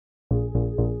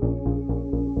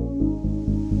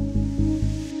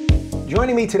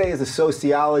Joining me today is a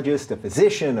sociologist, a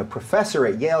physician, a professor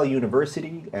at Yale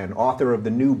University, and author of the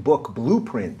new book,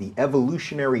 Blueprint, The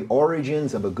Evolutionary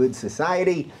Origins of a Good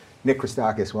Society. Nick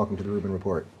Christakis, welcome to the Rubin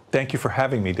Report. Thank you for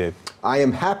having me, Dave. I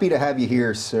am happy to have you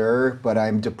here, sir, but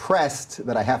I'm depressed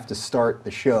that I have to start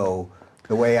the show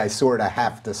the way I sort of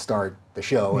have to start the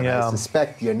show, and I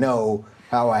suspect you know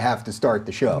how I have to start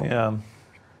the show. Yeah.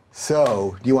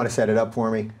 So, do you want to set it up for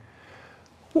me?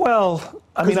 Well,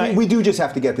 I mean, we do just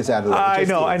have to get this out of the way. I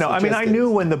know. I mean, I knew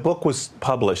when the book was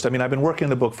published. I mean, I've been working on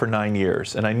the book for 9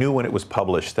 years, and I knew when it was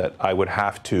published that I would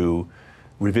have to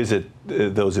revisit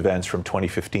those events from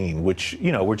 2015, which,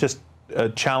 you know, were just a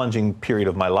challenging period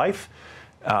of my life.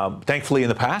 Thankfully, in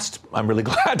the past, I'm really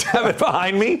glad to have it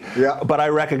behind me. Yeah. But I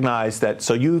recognize that.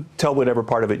 So you tell whatever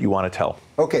part of it you want to tell.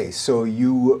 Okay. So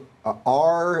you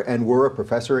are and were a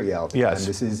professor at Yale. Yes.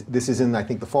 And this is in, I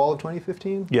think, the fall of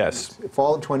 2015? Yes.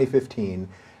 Fall of 2015.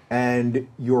 And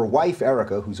your wife,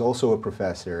 Erica, who's also a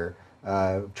professor,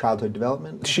 childhood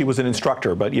development? She was an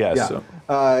instructor, but yes.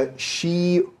 Yeah.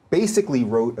 She basically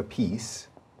wrote a piece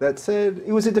that said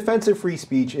it was a defense of free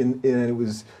speech, and it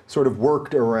was sort of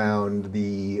worked around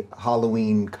the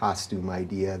Halloween costume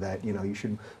idea that, you know, you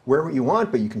should wear what you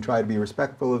want, but you can try to be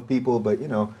respectful of people, but, you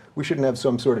know, we shouldn't have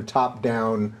some sort of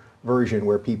top-down version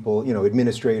where people, you know,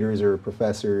 administrators or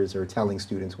professors are telling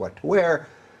students what to wear.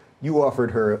 You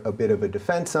offered her a bit of a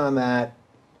defense on that,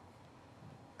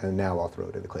 and now I'll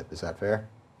throw to the clip. Is that fair?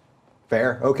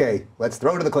 Fair? Okay, let's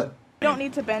throw to the clip. You don't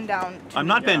need to bend down. I'm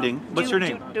not bending. What's your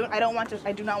name? I don't want to.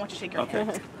 I do not want to shake your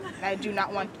hand. I do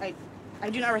not want. I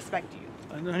do not respect you.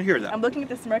 I don't hear that. I'm looking at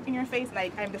the smirk in your face,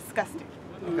 and I'm disgusted.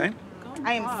 Okay.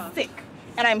 I am sick.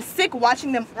 And I'm sick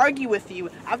watching them argue with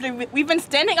you after we've been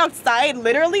standing outside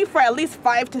literally for at least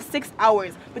 5 to 6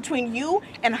 hours between you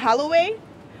and Holloway.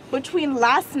 Between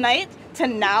last night to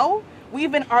now,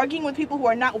 we've been arguing with people who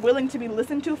are not willing to be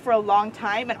listened to for a long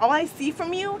time, and all I see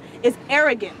from you is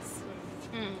arrogance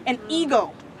and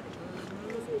ego.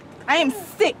 I am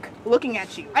sick looking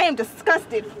at you. I am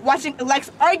disgusted watching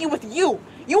Lex argue with you.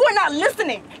 You were not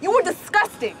listening. You were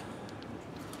disgusting.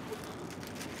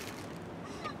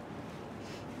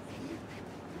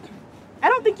 I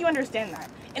don't think you understand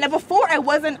that. And before I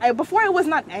was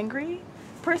not angry,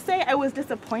 per se. I was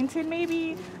disappointed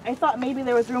maybe. I thought maybe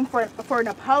there was room for an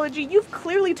apology. You've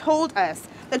clearly told us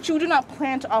that you do not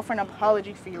plan to offer an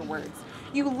apology for your words.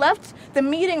 You left the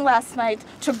meeting last night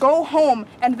to go home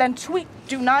and then tweet,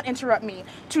 do not interrupt me,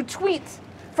 to tweet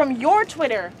from your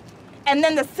Twitter and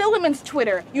then the Silliman's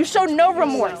Twitter. You showed no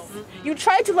remorse. You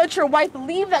tried to let your wife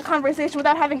leave that conversation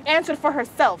without having answered for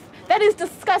herself. That is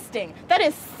disgusting. That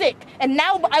is sick. And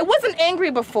now, I wasn't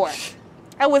angry before.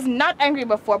 I was not angry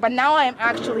before, but now I am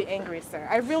actually angry, sir.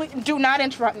 I really, do not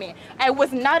interrupt me. I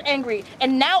was not angry,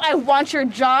 and now I want your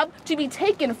job to be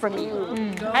taken from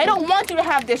you. I don't want you to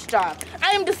have this job.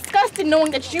 I am disgusted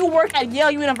knowing that you work at Yale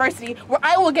University, where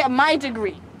I will get my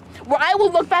degree, where I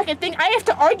will look back and think I have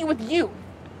to argue with you.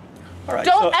 All right.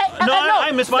 Don't,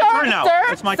 it's my turn now.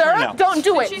 It's my turn now. Don't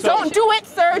do it. Don't do it,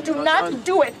 sir. Do not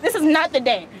do it. This is not the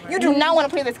day. You do not want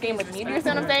to play this game with me. Do you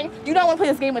understand what I'm saying? You don't want to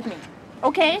play this game with me.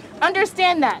 Okay?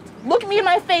 Understand that. Look me in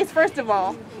my face, first of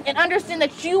all, and understand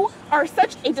that you are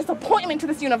such a disappointment to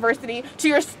this university, to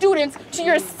your students, to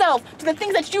yourself, to the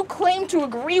things that you claim to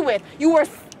agree with. You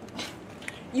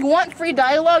want free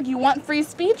dialogue, you want free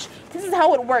speech. This is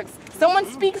how it works. Someone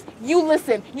speaks, you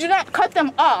listen. You do not cut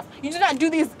them off. You do not do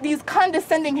these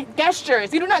condescending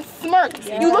gestures. You do not smirk.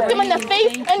 Yeah. You look them in the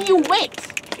face and you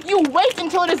wait. You wait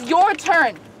until it is your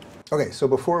turn. Okay, so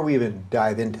before we even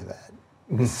dive into that,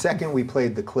 the second we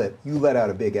played the clip, you let out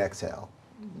a big exhale.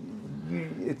 You're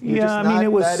just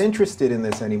not that interested in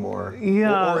this anymore.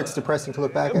 Yeah. Or it's depressing to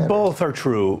look back at. Both are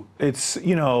true. It's,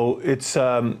 you know,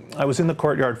 I was in the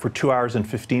courtyard for 2 hours and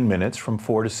 15 minutes from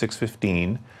 4 to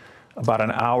 6:15. About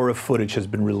an hour of footage has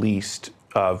been released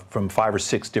from 5 or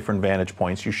 6 different vantage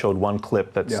points. You showed one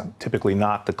clip that's typically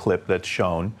not the clip that's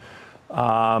shown.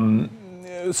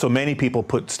 So many people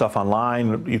put stuff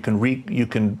online. You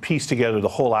can piece together the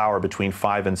whole hour between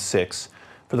 5 and 6.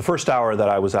 For the first hour that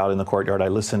I was out in the courtyard, I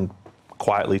listened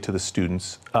quietly to the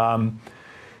students.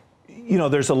 You know,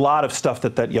 there's a lot of stuff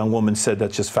that young woman said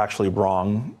that's just factually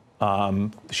wrong.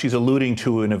 She's alluding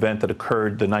to an event that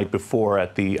occurred the night before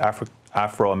at the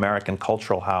Afro-American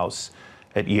Cultural House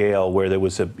at Yale, where there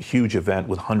was a huge event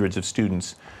with hundreds of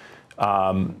students.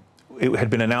 It had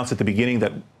been announced at the beginning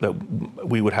that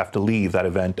we would have to leave that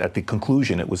event. At the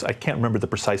conclusion, it was, I can't remember the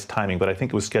precise timing, but I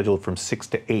think it was scheduled from 6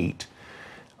 to 8.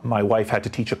 My wife had to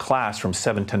teach a class from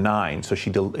 7 to 9, so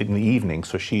in the evening,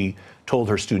 so she told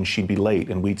her students she'd be late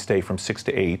and we'd stay from 6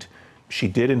 to 8. She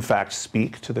did, in fact,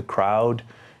 speak to the crowd.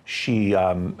 She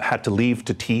had to leave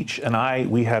to teach, and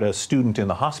we had a student in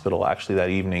the hospital actually that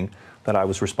evening that I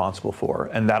was responsible for,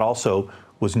 and that also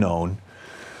was known.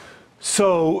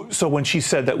 So when she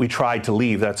said that we tried to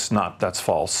leave, that's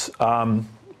false. I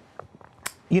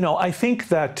think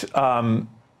that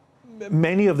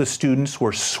many of the students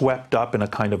were swept up in a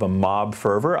kind of a mob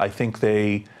fervor. I think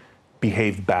they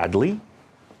behaved badly.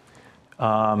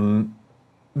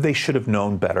 They should have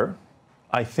known better.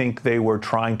 I think they were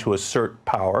trying to assert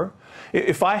power.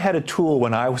 If I had a tool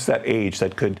when I was that age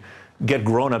that could get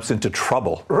grown-ups into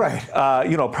trouble, right?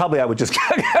 Probably I would just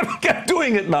kept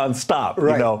doing it nonstop.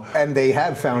 Right. And they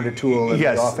have found a tool, and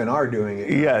yes. they often are doing it.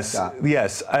 Yes.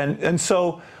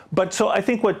 So I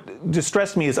think what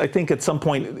distressed me is I think at some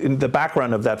point in the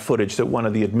background of that footage that one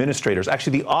of the administrators,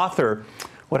 actually the author,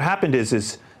 what happened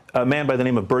is a man by the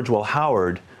name of Burgewell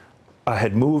Howard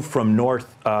had moved from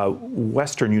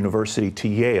Northwestern University to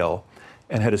Yale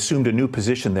and had assumed a new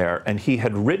position there, and he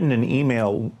had written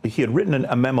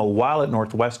a memo while at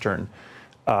Northwestern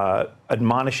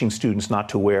admonishing students not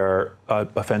to wear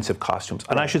offensive costumes.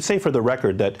 And I should say for the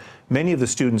record that many of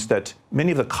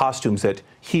the costumes that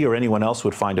he or anyone else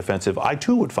would find offensive, I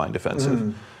too would find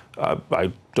offensive.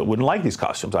 I wouldn't like these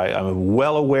costumes. I'm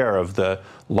well aware of the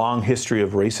long history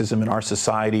of racism in our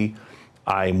society.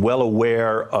 I'm well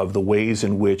aware of the ways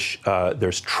in which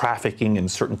there's trafficking in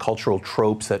certain cultural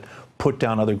tropes that put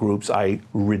down other groups. I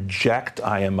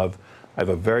have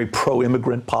a very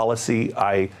pro-immigrant policy,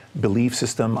 belief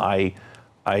system. I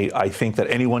think that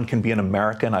anyone can be an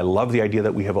American. I love the idea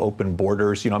that we have open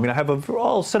borders. I have a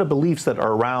whole set of beliefs that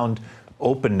are around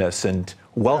openness and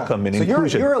welcome and inclusion.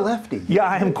 So you're a lefty. Yeah,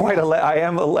 I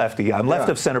am a lefty. Yeah, I'm left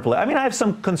of center. I have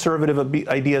some conservative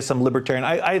ideas, some libertarian.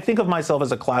 I think of myself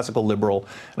as a classical liberal,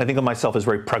 and I think of myself as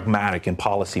very pragmatic in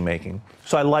policy making.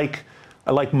 So I like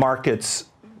markets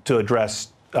to address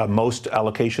most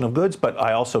allocation of goods, but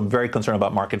I also am very concerned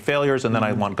about market failures, and then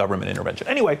I want government intervention.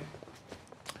 Anyway,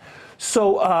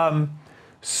 that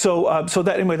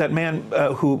man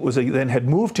who then had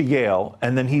moved to Yale,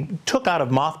 and then he took out of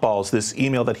mothballs this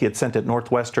email that he had sent at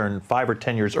Northwestern 5 or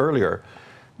 10 years earlier,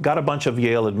 got a bunch of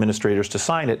Yale administrators to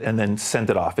sign it, and then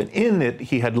sent it off. And in it,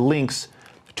 he had links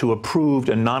to approved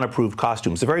and non-approved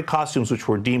costumes. The very costumes which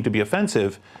were deemed to be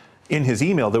offensive, in his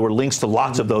email, there were links to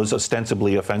lots of those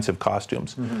ostensibly offensive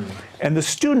costumes. And the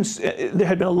students, there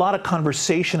had been a lot of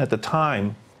conversation at the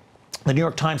time. The New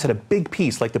York Times had a big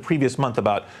piece, like the previous month,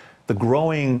 about the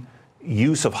growing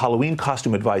use of Halloween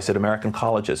costume advice at American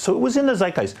colleges. So it was in the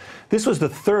zeitgeist. This was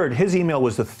his email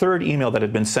was the third email that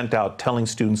had been sent out telling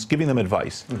students, giving them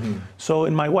advice. So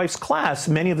in my wife's class,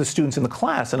 many of the students in the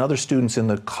class and other students in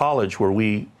the college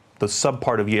the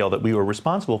subpart of Yale that we were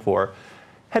responsible for,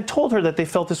 had told her that they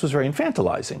felt this was very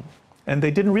infantilizing, and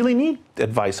they didn't really need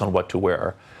advice on what to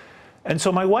wear. And so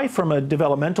my wife, from a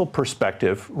developmental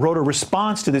perspective, wrote a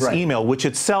response to this email, which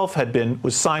itself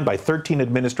was signed by 13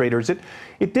 administrators. It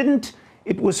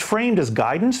was framed as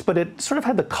guidance, but it sort of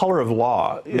had the color of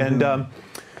law. And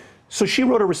so she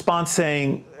wrote a response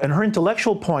saying, and her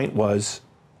intellectual point was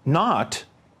not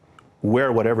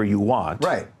wear whatever you want.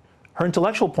 Right. Her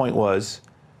intellectual point was,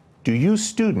 do you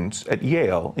students at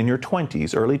Yale in your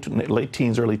 20s, late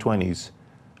teens, early 20s,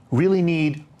 really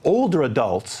need older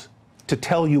adults to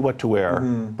tell you what to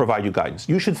wear, provide you guidance?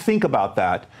 You should think about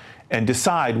that and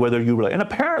decide whether you really, and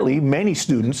apparently many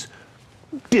students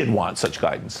did want such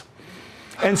guidance.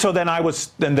 And so then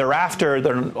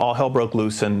thereafter, all hell broke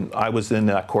loose, and I was in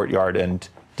that courtyard and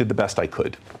did the best I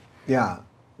could. Yeah.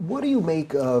 What do you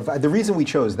make of, the reason we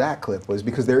chose that clip was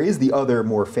because there is the other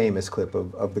more famous clip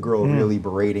of the girl really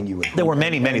berating you. There were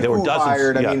many, there were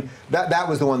dozens. I mean, that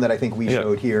was the one that I think we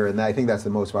showed here, and I think that's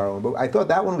the most viral one. But I thought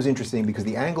that one was interesting because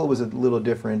the angle was a little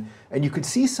different, and you could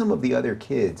see some of the other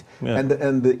kids, and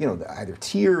the either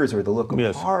tears or the look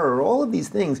of horror, all of these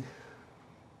things,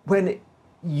 when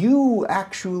you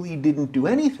actually didn't do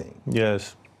anything.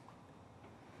 Yes.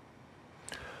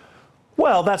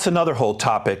 Well, that's another whole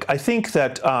topic. I think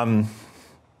that,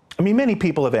 many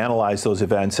people have analyzed those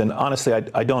events, and honestly,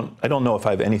 I don't know if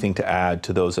I have anything to add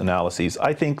to those analyses.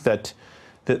 I think that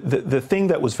the thing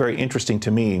that was very interesting to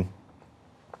me,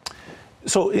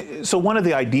 so one of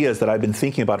the ideas that I've been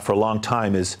thinking about for a long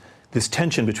time is this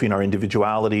tension between our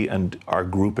individuality and our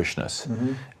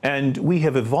groupishness. And we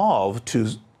have evolved to,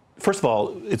 first of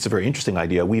all, it's a very interesting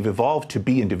idea, we've evolved to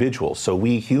be individuals. So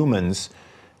we humans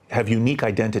have unique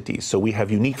identities, so we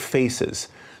have unique faces.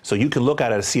 So you can look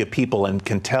at it as a sea of people and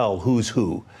can tell who's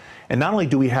who. And not only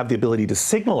do we have the ability to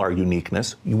signal our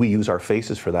uniqueness, we use our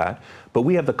faces for that, but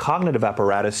we have the cognitive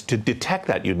apparatus to detect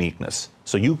that uniqueness.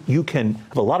 So you can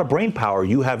have a lot of brain power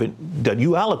that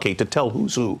you allocate to tell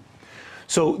who's who.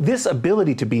 So this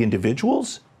ability to be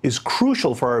individuals is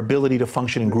crucial for our ability to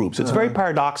function in groups. It's very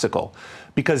paradoxical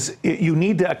because you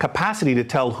need a capacity to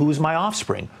tell who's my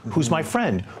offspring, who's my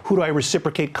friend, who do I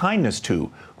reciprocate kindness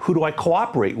to, who do I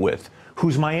cooperate with,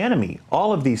 who's my enemy,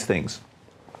 all of these things.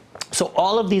 So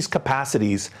all of these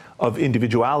capacities of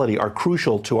individuality are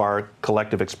crucial to our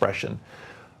collective expression,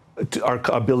 to our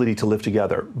ability to live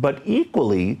together. But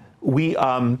equally, we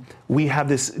have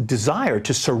this desire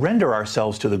to surrender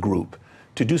ourselves to the group,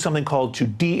 to do something called to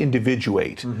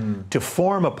de-individuate, to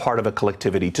form a part of a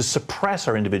collectivity, to suppress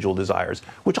our individual desires,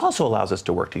 which also allows us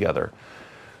to work together.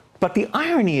 But the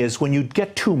irony is when you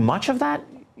get too much of that,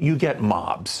 you get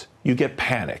mobs, you get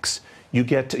panics, you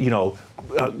get,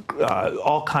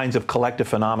 all kinds of collective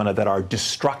phenomena that are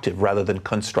destructive rather than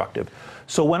constructive.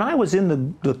 So when I was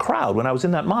in the crowd, when I was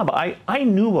in that mob, I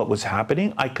knew what was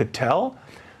happening, I could tell.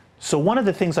 So one of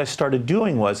the things I started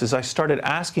doing is I started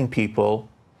asking people,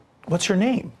 what's your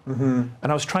name? And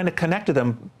I was trying to connect to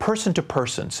them person to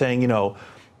person, saying,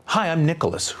 hi, I'm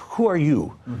Nicholas. Who are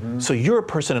you? So you're a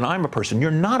person and I'm a person. You're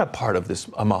not a part of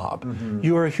a mob.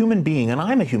 You're a human being and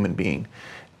I'm a human being.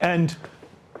 And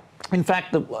in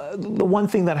fact, the one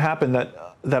thing that happened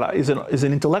that is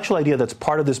an intellectual idea that's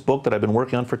part of this book that I've been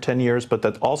working on for 10 years, but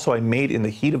that also I made in the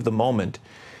heat of the moment,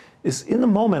 is in the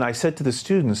moment I said to the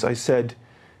students, I said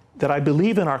that I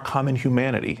believe in our common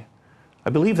humanity. I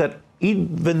believe that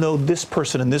even though this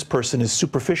person and this person is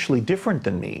superficially different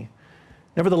than me,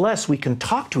 nevertheless, we can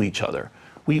talk to each other.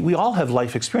 We all have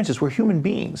life experiences. We're human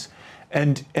beings.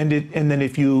 And then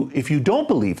if you don't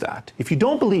believe that, if you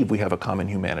don't believe we have a common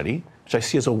humanity, which I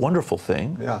see as a wonderful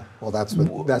thing. Yeah, well, that's what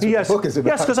the book is about.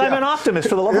 Yes, because I'm an optimist.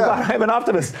 For the love of God, I'm an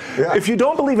optimist. Yeah. If you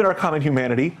don't believe in our common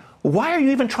humanity, why are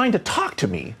you even trying to talk to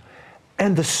me?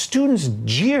 And the students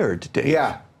jeered, Dave.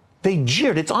 Yeah. They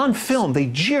jeered. It's on film. They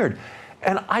jeered.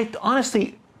 And I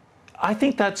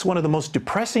think that's one of the most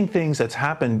depressing things that's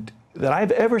happened that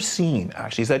I've ever seen,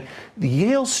 actually, is that the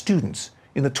Yale students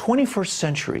in the 21st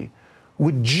century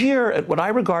would jeer at what I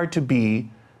regard to be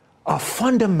a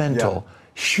fundamental,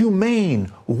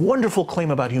 humane, wonderful claim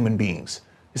about human beings,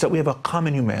 is that we have a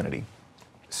common humanity.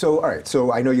 So, all right,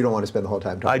 so I know you don't want to spend the whole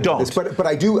time talking about this, but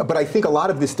I do, but I think a lot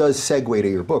of this does segue to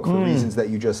your book for reasons that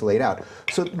you just laid out.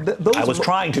 So those I was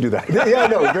trying to do that. Yeah,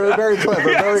 no, very, very clever,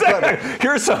 very clever.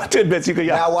 Here's some tidbits you could,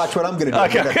 Now watch what I'm going to do.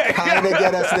 Okay. I'm going to kind of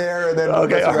get us there, and then we'll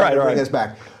bring us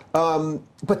back.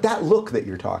 But that look that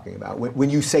you're talking about, when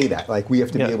you say that, like we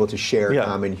have to be able to share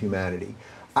common humanity,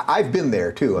 I've been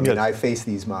there too. I mean, I face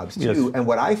these mobs too, and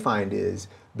what I find is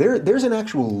there's an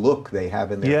actual look they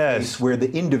have in their face where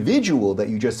the individual that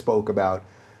you just spoke about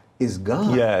is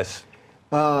gone. Yes.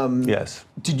 Yes.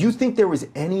 Did you think there was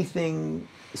anything?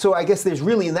 So I guess there's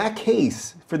really, in that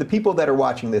case, for the people that are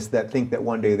watching this that think that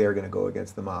one day they're going to go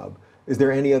against the mob, is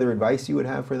there any other advice you would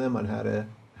have for them on how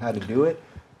to do it?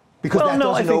 Because that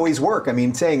doesn't always work. I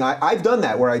mean, saying I've done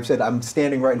that where I've said I'm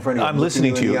standing right in front of you. I'm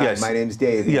listening to you. Yes. My name's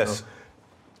Dave. Yes.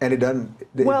 And it doesn't.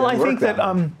 Well, I think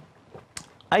that.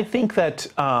 I think that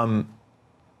I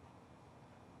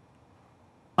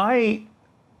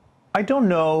don't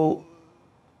know.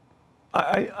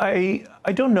 I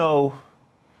don't know.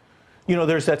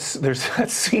 There's that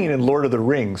scene in Lord of the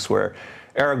Rings where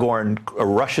Aragorn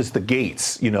rushes the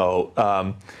gates, and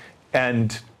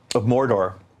of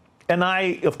Mordor, and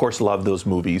I of course love those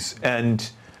movies, and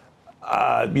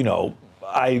I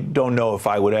don't know if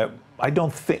I would. I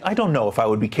don't know if I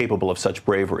would be capable of such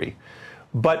bravery,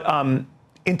 but.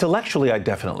 Intellectually, I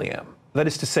definitely am. That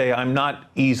is to say, I'm not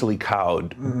easily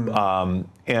cowed,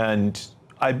 and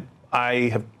I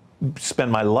have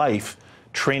spent my life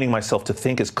training myself to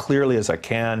think as clearly as I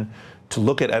can, to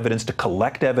look at evidence, to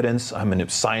collect evidence. I'm a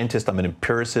scientist. I'm an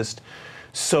empiricist.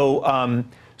 So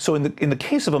in the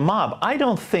case of a mob, I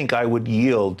don't think I would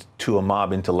yield to a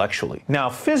mob intellectually.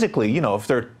 Now, physically, if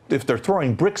they're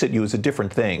throwing bricks at you, is a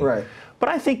different thing. Right. But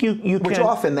I think you can. Which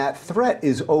often that threat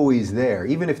is always there,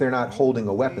 even if they're not holding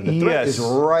a weapon. The threat is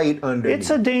right underneath. It's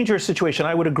a dangerous situation,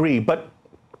 I would agree. But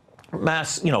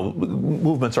mass,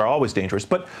 movements are always dangerous.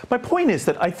 But my point is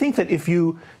that I think that if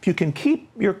you can keep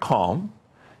your calm,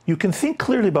 you can think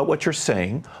clearly about what you're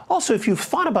saying. Also, if you've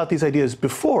thought about these ideas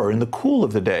before in the cool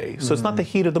of the day, so it's not the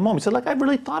heat of the moment. So, I've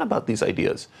really thought about these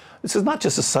ideas. This is not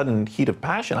just a sudden heat of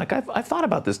passion. I've thought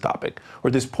about this topic or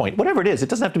this point, whatever it is. It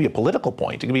doesn't have to be a political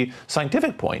point. It can be a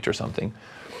scientific point or something.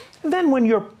 And then when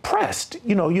you're pressed,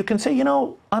 you can say,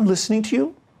 I'm listening to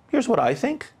you. Here's what I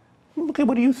think. Okay,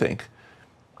 what do you think?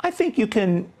 I think you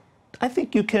can, I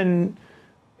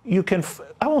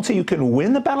won't say you can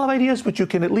win the battle of ideas, but you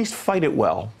can at least fight it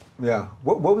well. Yeah.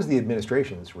 What was the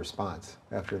administration's response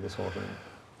after this whole thing?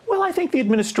 Well, I think the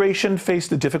administration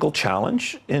faced a difficult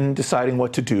challenge in deciding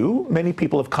what to do. Many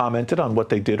people have commented on what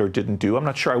they did or didn't do. I'm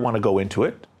not sure I want to go into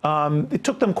it. It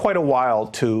took them quite a while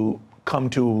to come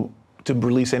to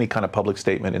release any kind of public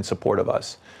statement in support of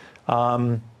us.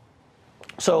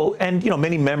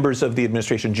 Many members of the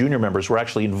administration, junior members, were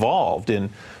actually involved in.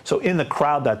 So in the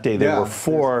crowd that day, there were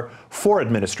four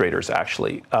administrators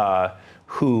actually,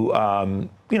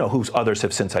 whose others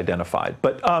have since identified.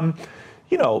 But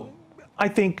I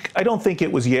don't think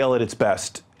it was Yale at its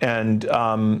best, and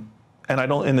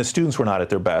the students were not at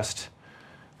their best,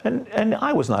 and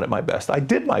I was not at my best. I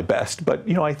did my best, but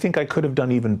I think I could have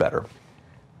done even better.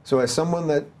 So as someone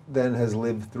that then has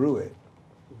lived through it,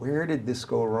 where did this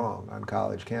go wrong on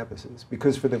college campuses?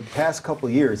 Because for the past couple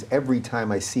of years, every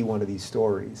time I see one of these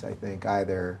stories, I think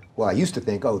I used to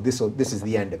think, oh, this is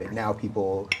the end of it. Now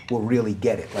people will really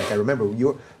get it. Like I remember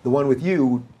the one with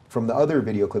you from the other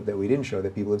video clip that we didn't show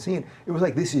that people have seen. It was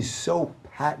like, this is so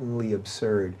patently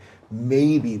absurd.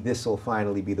 Maybe this will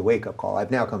finally be the wake-up call.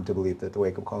 I've now come to believe that the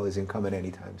wake-up call isn't coming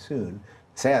anytime soon,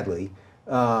 sadly.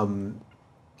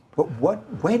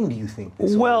 But when do you think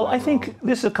this will I think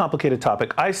this is a complicated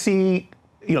topic. I see,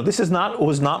 this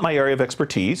was not my area of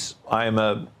expertise. I am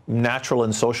a natural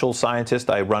and social scientist.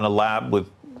 I run a lab with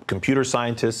computer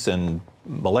scientists and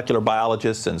molecular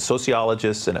biologists and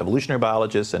sociologists and evolutionary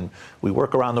biologists, and we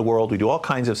work around the world. We do all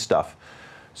kinds of stuff.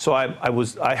 So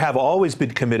I have always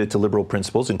been committed to liberal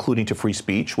principles, including to free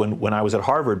speech. When I was at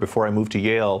Harvard, before I moved to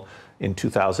Yale in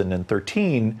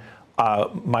 2013,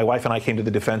 my wife and I came to the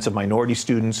defense of minority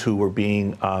students who were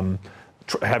being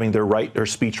having their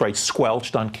speech rights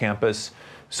squelched on campus.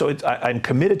 So I'm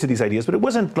committed to these ideas, but it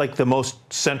wasn't like the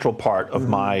most central part of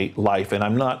my life, and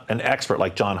I'm not an expert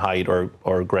like John Haidt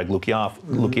or Greg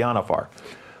Lukianoff are.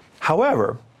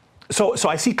 However, so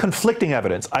I see conflicting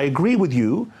evidence. I agree with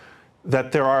you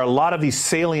that there are a lot of these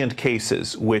salient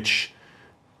cases which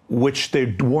they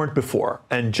weren't before,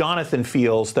 and Jonathan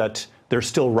feels that they're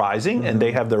still rising, and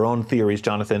they have their own theories,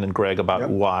 Jonathan and Greg, about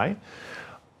why.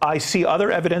 I see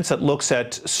other evidence that looks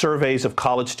at surveys of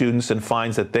college students and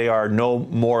finds that they are no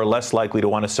more or less likely to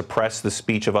want to suppress the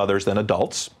speech of others than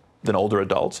older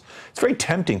adults. It's very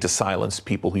tempting to silence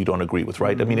people who you don't agree with,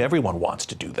 right? I mean, everyone wants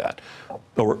to do that.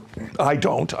 Or I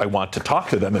don't. I want to talk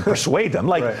to them and persuade them.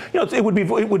 Like,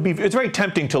 it's very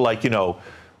tempting to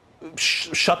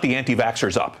shut the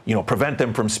anti-vaxxers up, prevent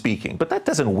them from speaking. But that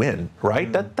doesn't win,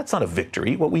 right? That's not a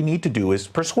victory. What we need to do is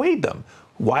persuade them.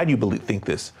 Why do you think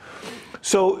this?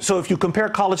 So if you compare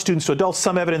college students to adults,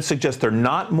 some evidence suggests they're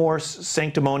not more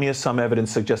sanctimonious. Some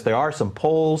evidence suggests they are. Some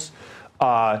polls.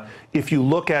 If you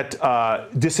look at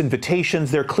disinvitations,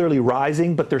 they're clearly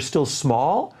rising, but they're still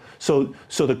small. So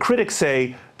the critics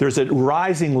say there's a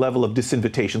rising level of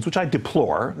disinvitations, which I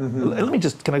deplore.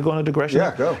 Can I go on a digression?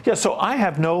 Yeah, go. Yeah, so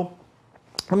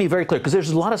let me be very clear, because there's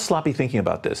a lot of sloppy thinking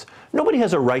about this. Nobody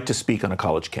has a right to speak on a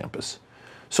college campus.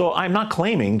 So I'm not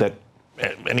claiming that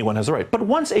anyone has a right. But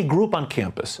once a group on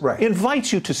campus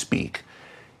invites you to speak,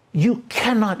 you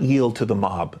cannot yield to the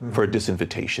mob for a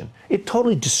disinvitation. It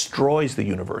totally destroys the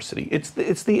university. It's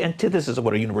the antithesis of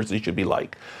what a university should be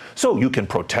like. So you can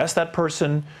protest that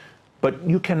person, but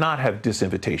you cannot have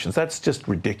disinvitations. That's just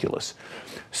ridiculous.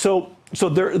 So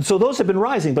those have been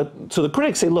rising, so the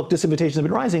critics say, look, disinvitations have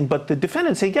been rising, but the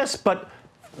defendants say, yes, but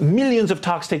millions of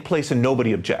talks take place and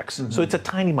nobody objects. So it's a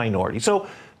tiny minority. So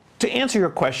to answer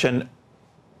your question,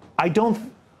 I don't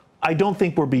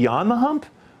think we're beyond the hump,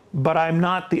 but I'm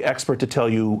not the expert to tell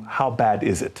you how bad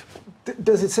is it.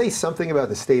 Does it say something about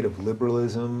the state of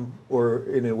liberalism, or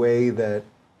in a way that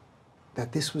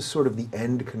this was sort of the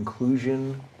end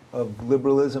conclusion of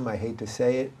liberalism? I hate to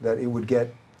say it, that it would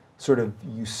get sort of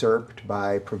usurped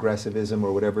by progressivism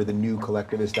or whatever the new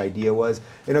collectivist idea was.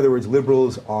 In other words,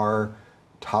 liberals are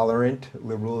tolerant.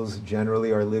 Liberals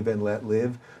generally are live and let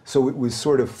live. So it was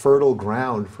sort of fertile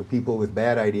ground for people with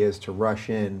bad ideas to rush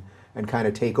in and kind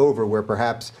of take over, where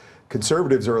perhaps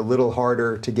conservatives are a little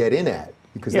harder to get in at.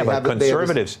 Because but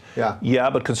conservatives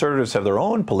have their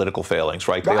own political failings,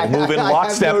 right? They'll move in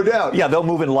lockstep. I have no doubt. Yeah, they'll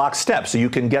move in lockstep, so you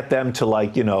can get them to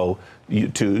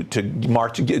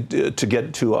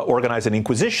to organize an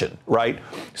inquisition, right?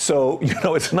 So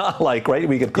it's not like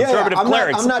we get conservative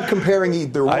clerics. I'm not comparing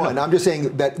either one. I'm just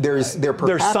saying that there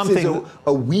perhaps is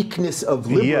a weakness of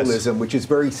liberalism, which is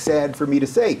very sad for me to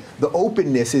say. The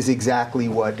openness is exactly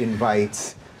what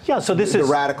invites. Yeah, so this is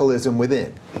the radicalism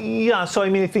within. Yeah, so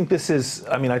I think this is.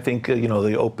 I think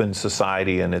the open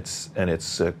society and its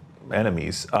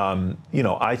enemies.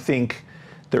 I think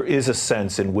there is a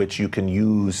sense in which you can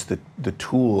use the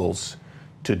tools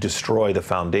to destroy the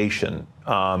foundation.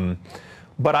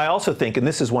 But I also think, and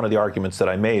this is one of the arguments that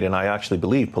I made, and I actually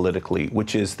believe politically,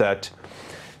 which is that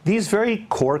these very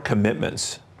core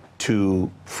commitments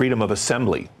to freedom of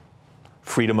assembly,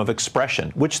 freedom of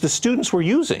expression, which the students were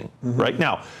using right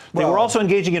now. They were also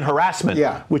engaging in harassment,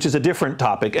 which is a different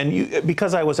topic. And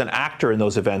because I was an actor in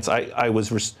those events,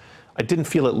 I didn't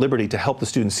feel at liberty to help the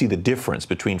students see the difference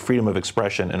between freedom of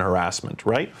expression and harassment,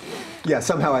 right? Yeah,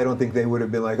 somehow I don't think they would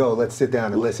have been like, oh, let's sit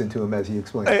down and listen to him as he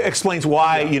explains. Explains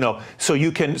why, so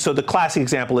the classic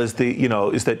example is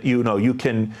you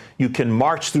can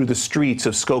march through the streets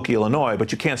of Skokie, Illinois,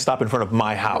 but you can't stop in front of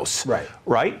my house.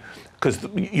 Right? Because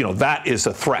that is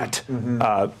a threat.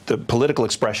 The political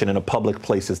expression in a public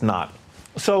place is not.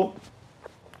 So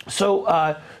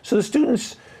the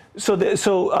students,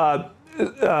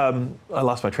 I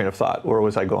lost my train of thought. Where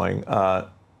was I going?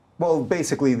 Well,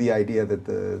 basically the idea that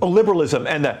liberalism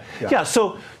and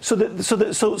so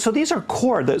these are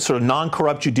core, the sort of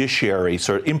non-corrupt judiciary,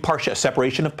 sort of impartial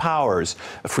separation of powers,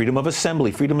 freedom of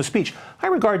assembly, freedom of speech. I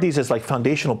regard these as like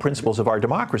foundational principles of our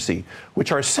democracy,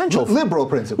 which are essential. Liberal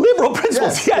principles. Liberal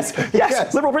principles.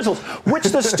 Yes. Liberal principles, which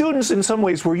the students in some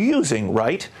ways were using,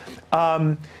 right?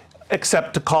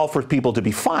 Except to call for people to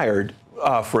be fired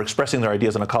for expressing their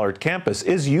ideas on a college campus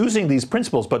is using these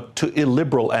principles, but to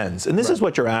illiberal ends. And this is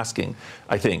what you're asking,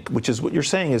 I think, which is what you're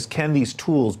saying is, can these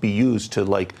tools be used to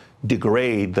like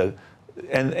degrade the,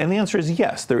 and the answer is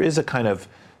yes, there is a kind of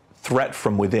threat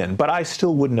from within, but I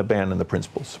still wouldn't abandon the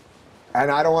principles.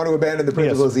 And I don't want to abandon the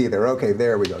principles either. Okay,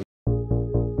 there we go.